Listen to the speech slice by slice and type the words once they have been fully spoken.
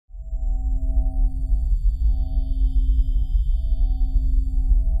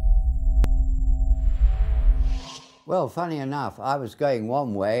Well, funny enough, I was going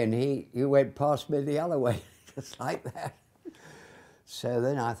one way and he went past me the other way, just like that. So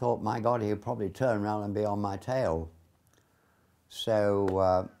then I thought, my God, he'll probably turn around and be on my tail.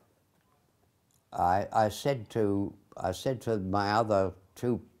 So I said to my other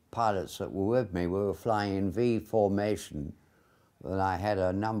two pilots that were with me, we were flying in V formation, and I had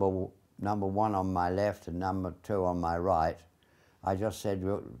a number one on my left and number 2 on my right. I just said,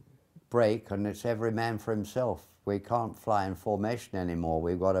 break, and it's every man for himself. We can't fly in formation anymore.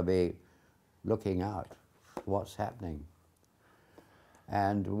 We've got to be looking out for what's happening.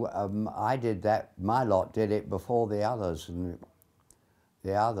 And I did that, my lot did it before the others. And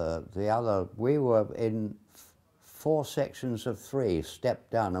we were in 4 sections of 3,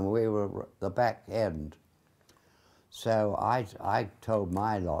 stepped down, and we were the back end. So I told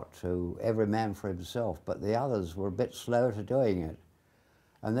my lot to every man for himself, but the others were a bit slow to doing it.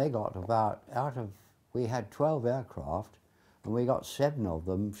 And they got about, we had 12 aircraft, and we got 7 of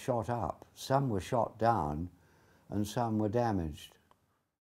them shot up. Some were shot down, and some were damaged.